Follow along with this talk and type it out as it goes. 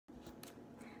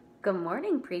Good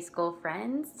morning, preschool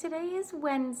friends. Today is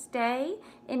Wednesday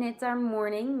and it's our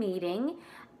morning meeting.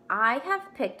 I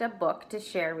have picked a book to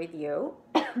share with you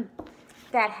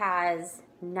that has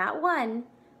not one,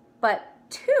 but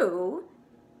two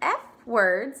F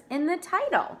words in the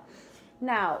title.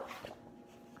 Now,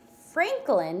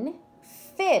 Franklin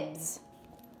fibs.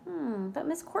 But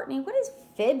Miss Courtney, what does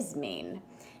fibs mean?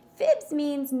 Fibs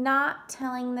means not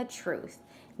telling the truth,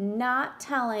 not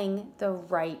telling the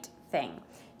right thing.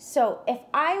 So if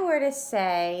I were to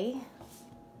say,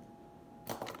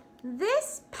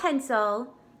 this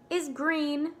pencil is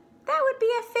green, that would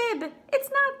be a fib. It's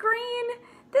not green.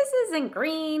 This isn't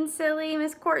green, silly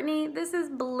Miss Courtney. This is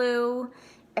blue.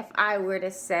 If I were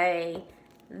to say,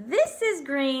 this is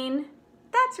green,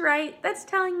 that's right. That's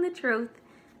telling the truth,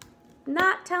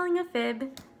 not telling a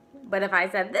fib. But if I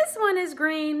said this one is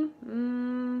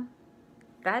green,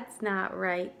 that's not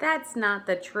right. That's not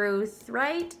the truth,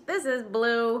 right? This is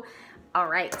blue. All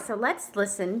right, so let's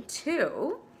listen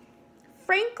to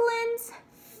Franklin's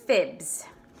fibs.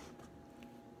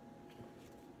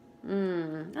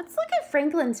 Let's look at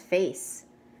Franklin's face.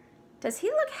 Does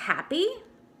he look happy?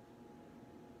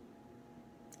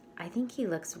 I think he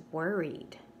looks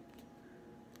worried.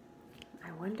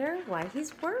 I wonder why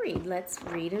he's worried. Let's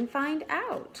read and find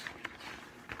out.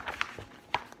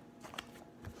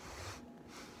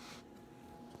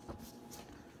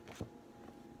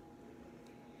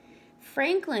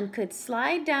 Franklin could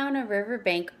slide down a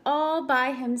riverbank all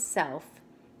by himself.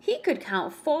 He could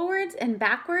count forwards and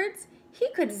backwards. He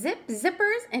could zip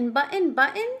zippers and button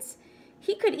buttons.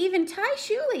 He could even tie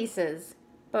shoelaces.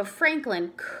 But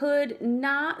Franklin could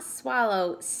not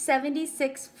swallow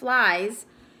 76 flies,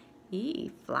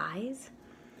 flies,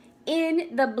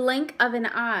 in the blink of an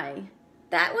eye.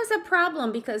 That was a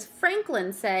problem because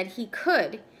Franklin said he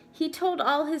could. He told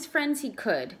all his friends he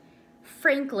could.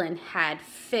 Franklin had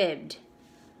fibbed.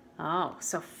 Oh,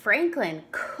 so Franklin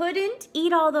couldn't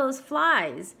eat all those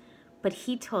flies, but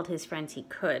he told his friends he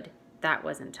could. That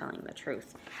wasn't telling the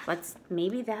truth.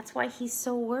 Maybe that's why he's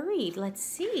so worried. Let's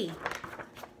see.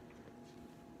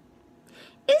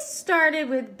 It started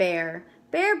with Bear.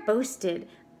 Bear boasted,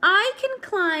 "I can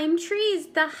climb trees,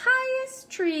 the highest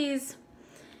trees."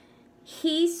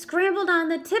 He scrambled on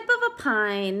the tip of a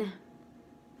pine.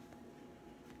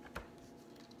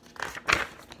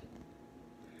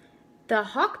 The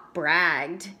hawk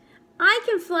bragged, "I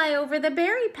can fly over the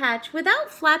berry patch without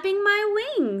flapping my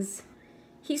wings."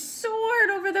 He soared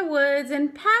over the woods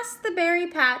and past the berry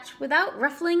patch without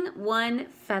ruffling one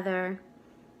feather.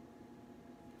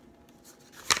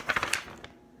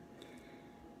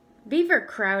 Beaver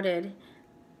crowed,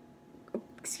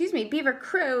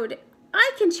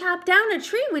 "I can chop down a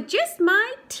tree with just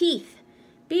my teeth."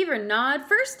 Beaver gnawed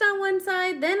first on one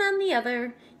side, then on the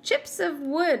other. Chips of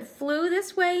wood flew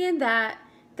this way and that.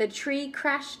 The tree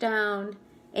crashed down,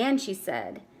 and she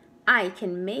said, "I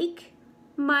can make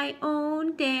my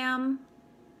own dam."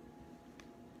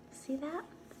 See that?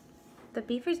 The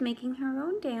beaver's making her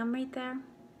own dam right there.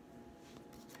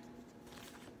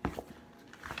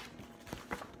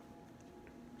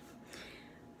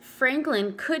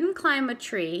 Franklin couldn't climb a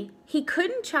tree, he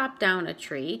couldn't chop down a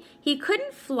tree, he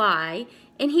couldn't fly,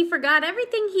 and he forgot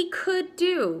everything he could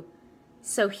do.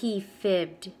 So he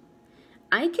fibbed.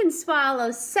 "I can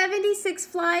swallow 76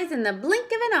 flies in the blink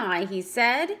of an eye," he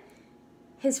said.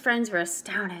 His friends were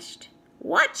astonished.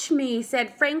 "Watch me,"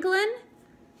 said Franklin.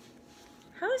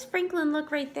 How does Franklin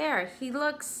look right there? He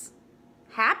looks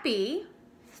happy.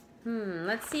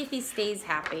 Let's see if he stays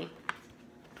happy.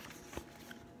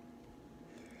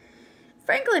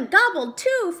 Franklin gobbled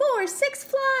 2, 4, 6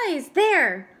 flies.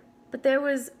 There. But there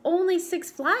was only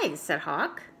 6 flies, said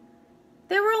Hawk.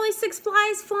 "There were only 6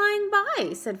 flies flying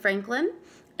by," said Franklin.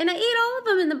 "And I ate all of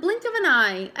them in the blink of an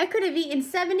eye. I could have eaten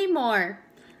 70 more.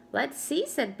 "Let's see,"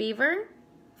 said Beaver.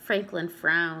 Franklin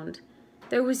frowned.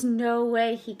 There was no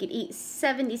way he could eat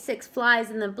 76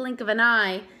 flies in the blink of an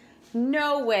eye.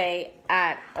 No way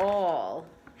at all.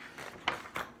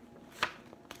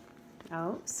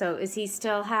 Oh, so is he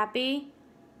still happy?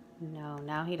 No,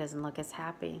 now he doesn't look as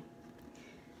happy.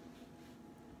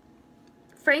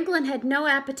 Franklin had no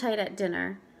appetite at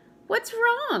dinner. "What's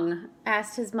wrong?"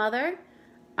 asked his mother.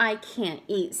 "I can't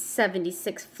eat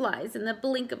 76 flies in the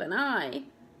blink of an eye."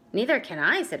 "Neither can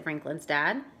I," said Franklin's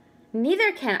dad.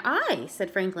 "Neither can I," said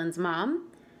Franklin's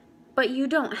mom. "But you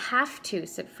don't have to,"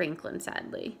 said Franklin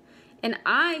sadly. "And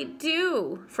I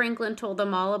do." Franklin told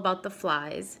them all about the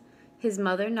flies. His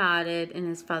mother nodded and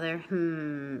his father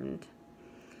hummed.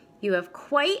 "You have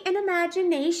quite an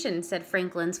imagination," said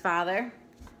Franklin's father.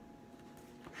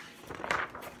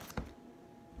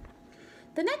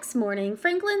 The next morning,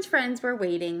 Franklin's friends were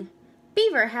waiting.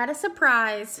 Beaver had a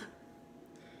surprise.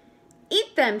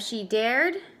 Eat them, she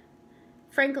dared.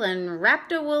 Franklin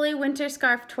wrapped a woolly winter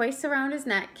scarf twice around his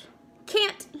neck.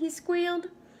 Can't, he squealed.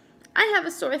 I have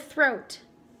a sore throat.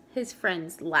 His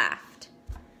friends laughed.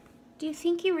 Do you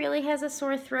think he really has a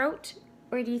sore throat?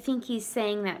 Or do you think he's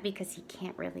saying that because he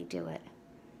can't really do it?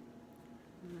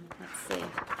 Let's see.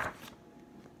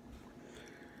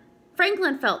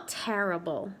 Franklin felt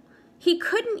terrible. He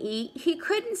couldn't eat, he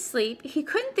couldn't sleep, he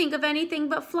couldn't think of anything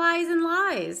but flies and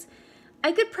lies.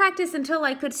 I could practice until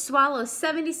I could swallow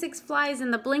 76 flies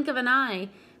in the blink of an eye,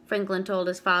 Franklin told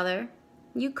his father.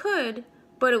 You could,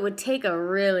 but it would take a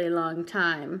really long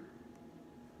time.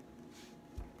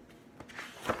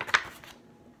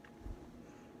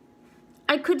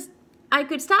 I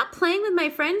could stop playing with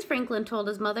my friends, Franklin told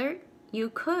his mother.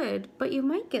 You could, but you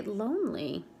might get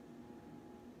lonely.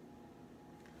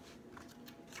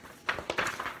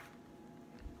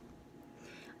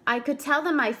 I could tell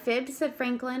them my fibs, said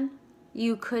Franklin.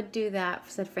 You could do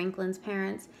that, said Franklin's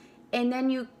parents. And then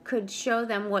you could show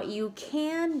them what you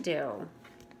can do.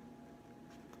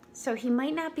 So he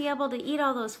might not be able to eat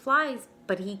all those flies,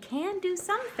 but he can do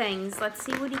some things. Let's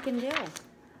see what he can do.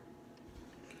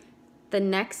 The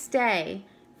next day,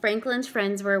 Franklin's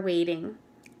friends were waiting.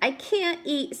 I can't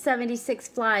eat 76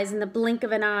 flies in the blink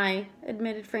of an eye,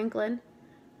 admitted Franklin.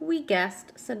 We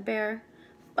guessed, said Bear.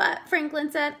 But,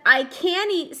 Franklin said, I can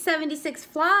eat 76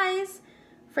 flies.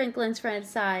 Franklin's friend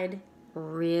sighed.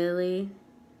 Really?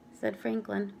 Said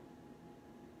Franklin.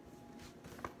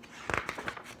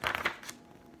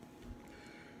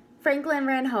 Franklin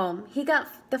ran home. He got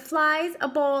the flies, a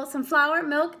bowl, some flour,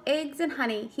 milk, eggs, and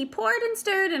honey. He poured and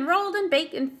stirred and rolled and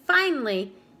baked, and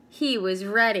finally, he was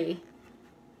ready.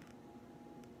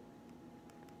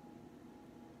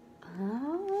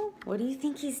 Oh, what do you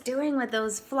think he's doing with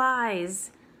those flies?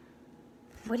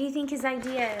 What do you think his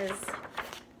idea is?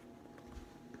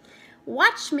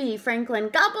 Watch me, Franklin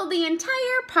gobbled the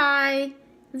entire pie.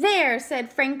 There,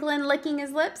 said Franklin, licking his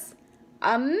lips.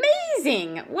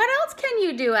 Amazing! What else can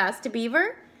you do? Asked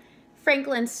Beaver.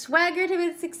 Franklin swaggered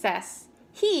with success.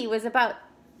 He was about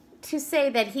to say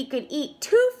that he could eat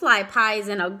 2 fly pies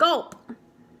in a gulp.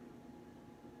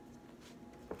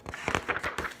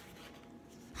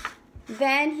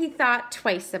 Then he thought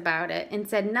twice about it and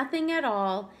said nothing at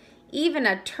all. Even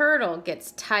a turtle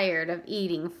gets tired of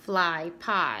eating fly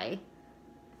pie.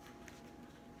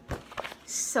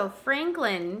 So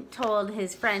Franklin told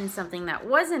his friend something that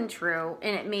wasn't true,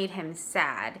 and it made him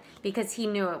sad because he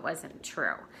knew it wasn't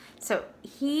true. So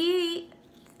he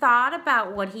thought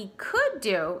about what he could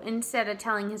do instead of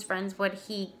telling his friends what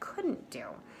he couldn't do.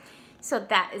 So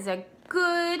that is a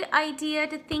good idea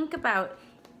to think about.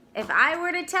 If I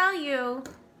were to tell you,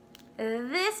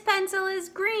 this pencil is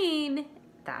green,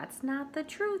 that's not the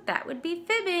truth. That would be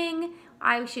fibbing.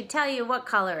 I should tell you, what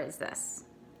color is this?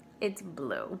 It's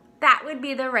blue. That would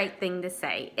be the right thing to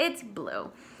say. It's blue.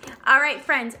 All right,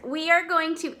 friends, we are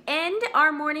going to end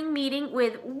our morning meeting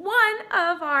with one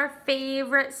of our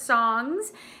favorite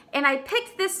songs. And I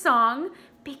picked this song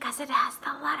because it has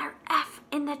the letter F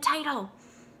in the title.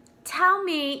 Tell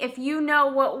me if you know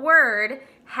what word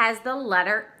has the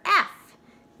letter F.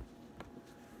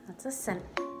 Let's listen.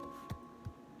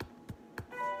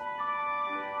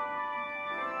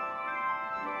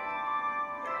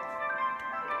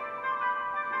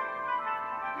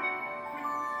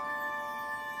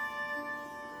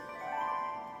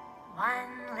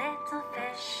 One little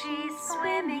fish, she's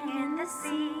swimming in the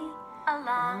sea.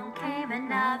 Along came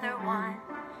another one,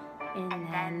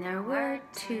 and then there were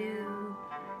 2.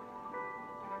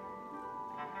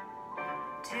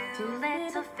 Two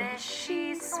little fish,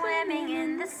 she's swimming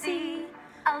in the sea.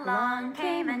 Along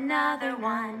came another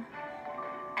one,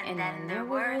 and then there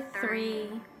were 3.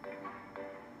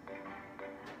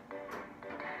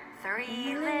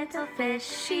 3 little fish,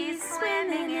 she's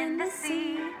swimming in the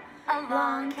sea.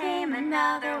 Along came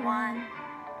another one,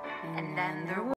 and then there were